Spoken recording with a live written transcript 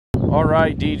All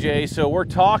right, DJ, so we're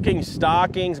talking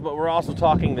stockings, but we're also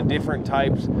talking the different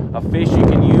types of fish you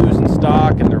can use in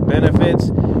stock and their benefits.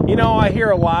 You know, I hear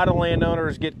a lot of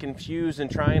landowners get confused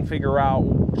and try and figure out,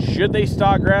 should they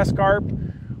stock grass carp?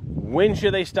 When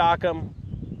should they stock them?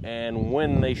 And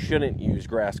when they shouldn't use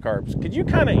grass carps. Could you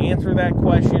kind of answer that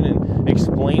question and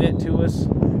explain it to us?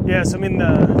 Yes, I mean,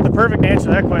 the perfect answer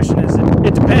to that question is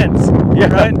it depends, yeah.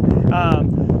 Right?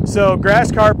 So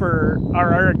grass carp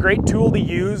are a great tool to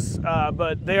use,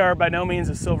 but they are by no means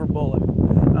a silver bullet.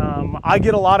 I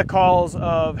get a lot of calls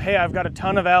of, hey, I've got a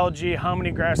ton of algae, how many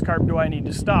grass carp do I need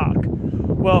to stock?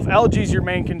 Well, if algae is your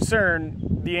main concern,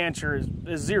 the answer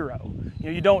is zero. You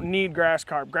know, you don't need grass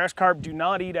carp. Grass carp do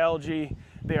not eat algae.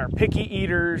 They are picky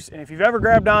eaters, and if you've ever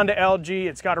grabbed onto algae,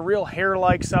 it's got a real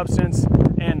hair-like substance,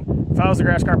 and if I was a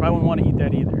grass carp, I wouldn't want to eat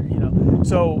that either, you know.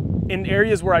 So in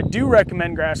areas where I do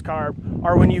recommend grass carp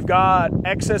are when you've got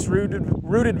excess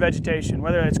rooted vegetation,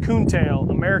 whether it's coontail,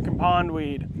 American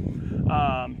pondweed,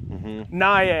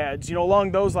 naiads, you know,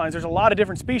 along those lines. There's a lot of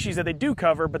different species that they do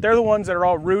cover, but they're the ones that are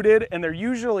all rooted, and they're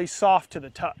usually soft to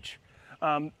the touch.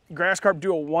 Grass carp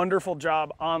do a wonderful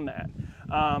job on that.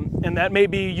 And that may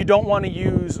be you don't want to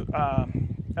use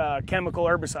chemical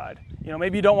herbicide. You know,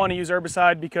 maybe you don't want to use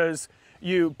herbicide because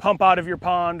you pump out of your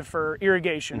pond for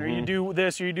irrigation, or you do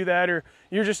this or you do that, or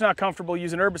you're just not comfortable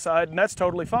using herbicide, and that's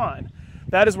totally fine.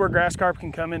 That is where grass carp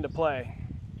can come into play.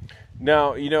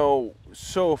 Now, you know,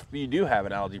 so if you do have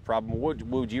an algae problem, what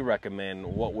would you recommend?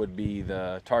 What would be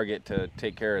the target to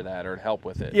take care of that or to help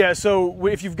with it? Yeah, so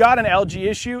if you've got an algae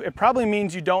issue, it probably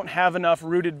means you don't have enough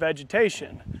rooted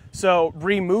vegetation. So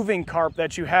removing carp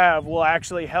that you have will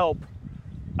actually help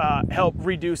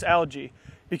reduce algae.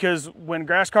 Because when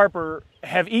grass carp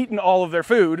have eaten all of their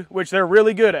food, which they're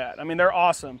really good at, I mean, they're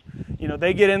awesome. You know,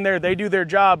 they get in there, they do their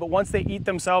job, but once they eat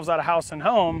themselves out of house and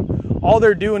home, all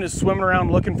they're doing is swimming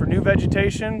around looking for new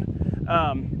vegetation,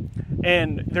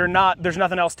 and there's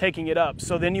nothing else taking it up.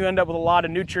 So then you end up with a lot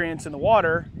of nutrients in the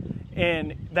water,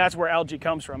 and that's where algae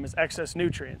comes from, is excess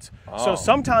nutrients. Oh. So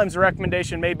sometimes the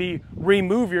recommendation may be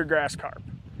remove your grass carp,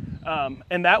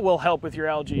 and that will help with your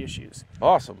algae issues.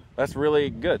 Awesome. That's really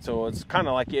good. So it's kind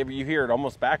of like you hear it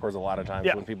almost backwards a lot of times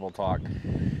when people talk.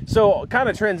 So kind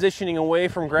of transitioning away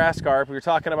from grass carp, we were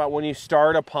talking about when you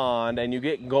start a pond and you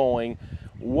get going,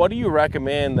 what do you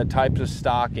recommend the types of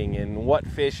stocking and what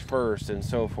fish first and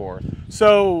so forth?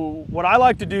 So what I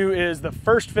like to do is the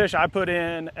first fish I put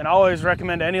in, and I always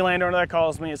recommend to any landowner that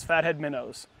calls me, is fathead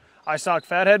minnows. I stock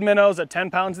fathead minnows at 10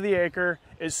 pounds to the acre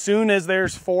as soon as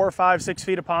there's 4, 5, 6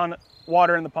 feet of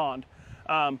water in the pond.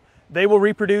 They will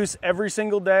reproduce every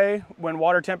single day when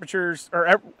water temperatures,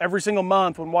 or every single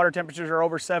month when water temperatures are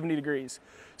over 70 degrees.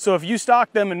 So if you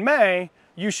stock them in May,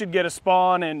 you should get a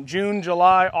spawn in June,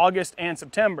 July, August, and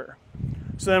September.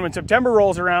 So then when September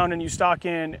rolls around and you stock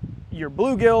in your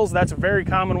bluegills, that's a very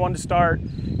common one to start,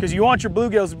 because you want your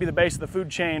bluegills to be the base of the food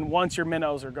chain once your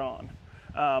minnows are gone.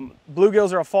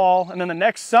 Bluegills are a fall, and then the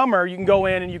next summer you can go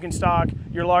in and you can stock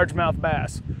your largemouth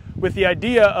bass, with the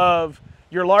idea of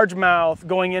your largemouth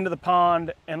going into the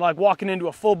pond and like walking into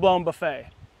a full-blown buffet.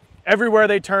 Everywhere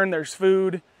they turn there's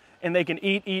food, and they can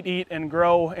eat, and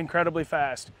grow incredibly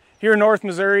fast. Here in North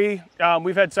Missouri,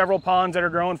 we've had several ponds that are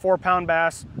growing 4-pound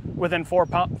bass within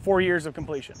 4 years of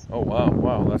completion. Oh,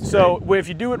 wow, that's so great. If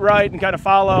you do it right and kind of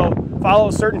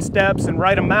follow certain steps and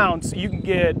right amounts, you can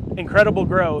get incredible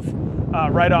growth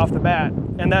right off the bat.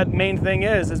 And that main thing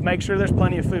is make sure there's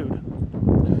plenty of food.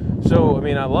 So, I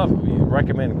mean, I love you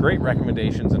recommend great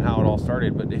recommendations on how it all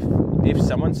started, but if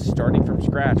someone's starting from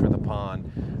scratch with a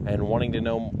pond and wanting to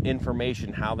know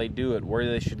information, how they do it, where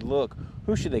they should look,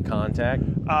 who should they contact?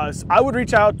 I would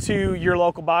reach out to your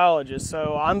local biologist.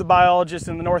 So I'm the biologist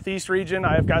in the Northeast region.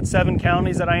 I've got 7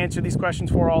 counties that I answer these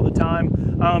questions for all the time.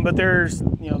 But there's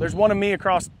one of me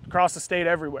across the state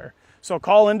everywhere. So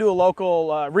call into a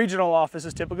local regional office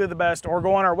is typically the best, or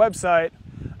go on our website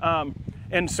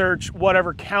and search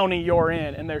whatever county you're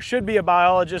in. And there should be a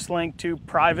biologist linked to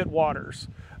private waters.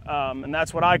 And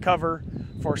that's what I cover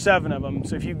for 7 of them.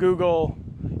 So if you Google,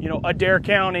 Adair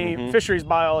County fisheries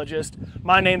biologist,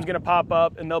 my name's going to pop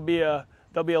up, and there'll be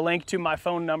a link to my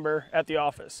phone number at the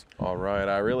office. All right,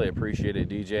 I really appreciate it,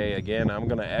 DJ. Again, I'm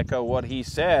going to echo what he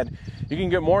said. You can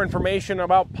get more information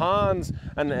about ponds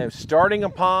and starting a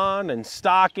pond and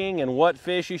stocking and what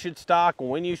fish you should stock,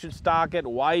 when you should stock it,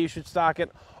 why you should stock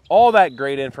it, all that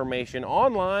great information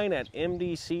online at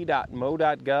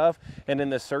mdc.mo.gov, and in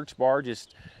the search bar,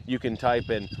 just you can type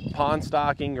in pond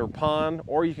stocking or pond,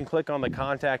 or you can click on the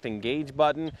contact engage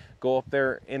button, go up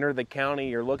there, enter the county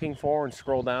you're looking for, and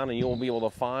scroll down, and you'll be able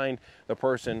to find the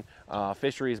person,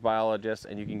 fisheries biologist,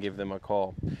 and you can give them a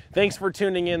call. Thanks for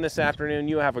tuning in this afternoon.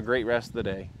 You have a great rest of the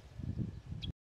day.